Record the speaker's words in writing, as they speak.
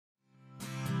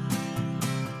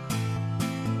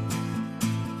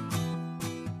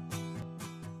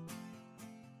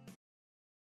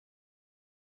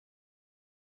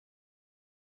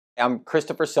I'm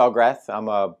Christopher Selgrath. I'm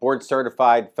a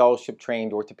board-certified,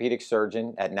 fellowship-trained orthopedic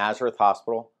surgeon at Nazareth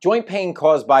Hospital. Joint pain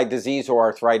caused by disease or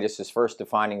arthritis is first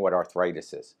defining what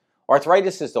arthritis is.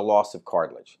 Arthritis is the loss of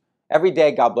cartilage. Every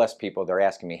day, God bless people, they're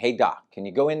asking me, "Hey doc, can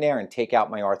you go in there and take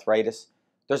out my arthritis?"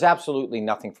 There's absolutely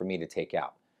nothing for me to take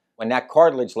out. When that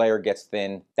cartilage layer gets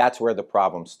thin, that's where the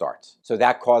problem starts. So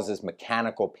that causes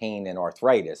mechanical pain in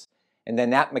arthritis. And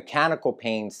then that mechanical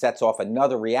pain sets off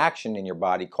another reaction in your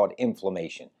body called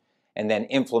inflammation. And then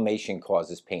inflammation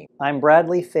causes pain. I'm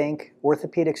Bradley Fink,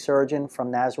 orthopedic surgeon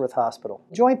from Nazareth Hospital.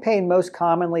 Joint pain most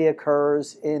commonly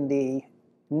occurs in the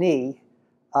knee,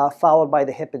 followed by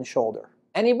the hip and shoulder.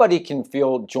 Anybody can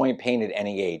feel joint pain at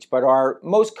any age, but our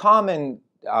most common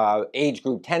age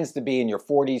group tends to be in your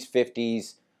 40s,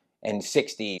 50s, and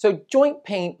 60s. So joint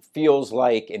pain feels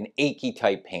like an achy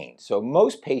type pain. So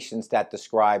most patients that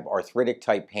describe arthritic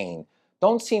type pain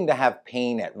don't seem to have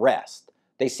pain at rest.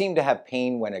 They seem to have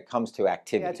pain when it comes to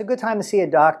activity. Yeah, it's a good time to see a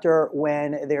doctor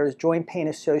when there's joint pain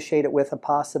associated with a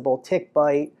possible tick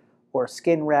bite or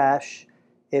skin rash,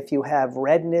 if you have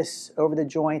redness over the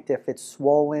joint, if it's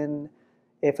swollen,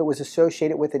 if it was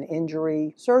associated with an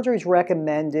injury. Surgery is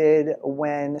recommended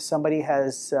when somebody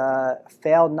has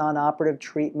failed non-operative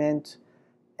treatment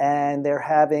and they're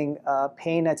having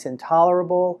pain that's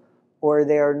intolerable, or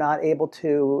they're not able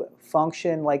to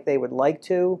function like they would like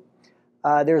to.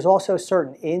 There's also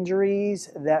certain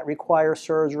injuries that require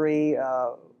surgery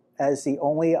as the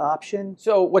only option.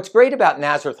 So what's great about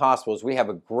Nazareth Hospital is we have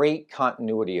a great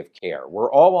continuity of care.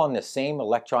 We're all on the same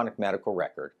electronic medical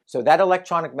record. So that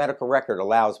electronic medical record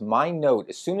allows my note,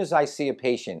 as soon as I see a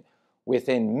patient,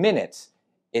 within minutes,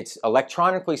 it's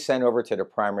electronically sent over to the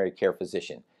primary care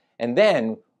physician. And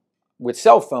then with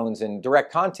cell phones and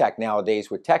direct contact nowadays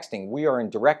with texting, we are in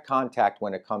direct contact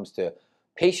when it comes to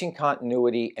patient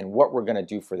continuity and what we're going to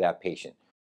do for that patient.